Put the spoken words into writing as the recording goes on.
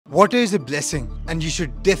Water is a blessing and you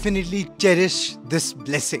should definitely cherish this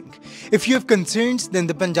blessing. If you have concerns, then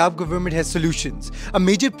the Punjab government has solutions. A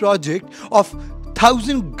major project of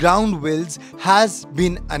 1,000 ground wells has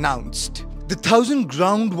been announced. The 1,000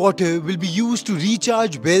 groundwater will be used to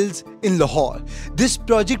recharge wells in Lahore. This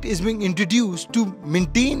project is being introduced to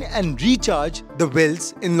maintain and recharge the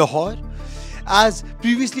wells in Lahore, as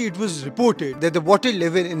previously it was reported that the water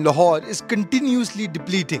level in Lahore is continuously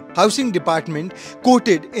depleting. Housing Department,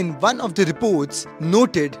 quoted in one of the reports,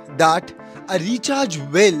 noted that a recharge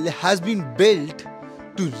well has been built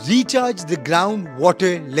to recharge the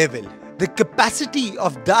groundwater level. The capacity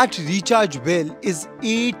of that recharge well is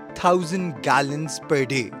 8,000 gallons per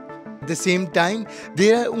day. At the same time,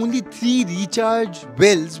 there are only 3 recharge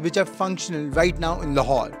wells which are functional right now in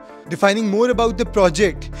Lahore. Defining more about the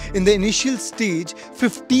project, in the initial stage,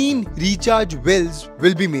 15 recharge wells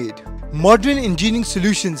will be made. Modern engineering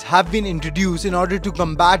solutions have been introduced in order to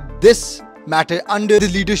combat this matter under the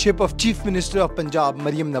leadership of Chief Minister of Punjab,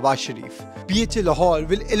 Maryam Nawaz Sharif. PHA Lahore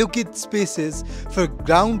will allocate spaces for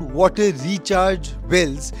groundwater recharge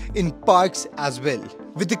wells in parks as well.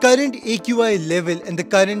 With the current AQI level and the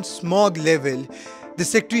current smog level, the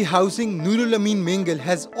Secretary Housing Noorul Amin Mengal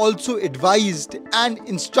has also advised and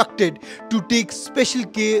instructed to take special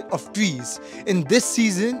care of trees in this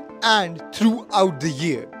season and throughout the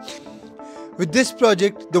year. With this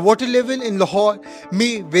project, the water level in Lahore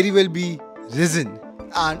may very well be risen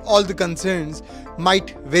and all the concerns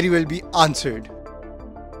might very well be answered.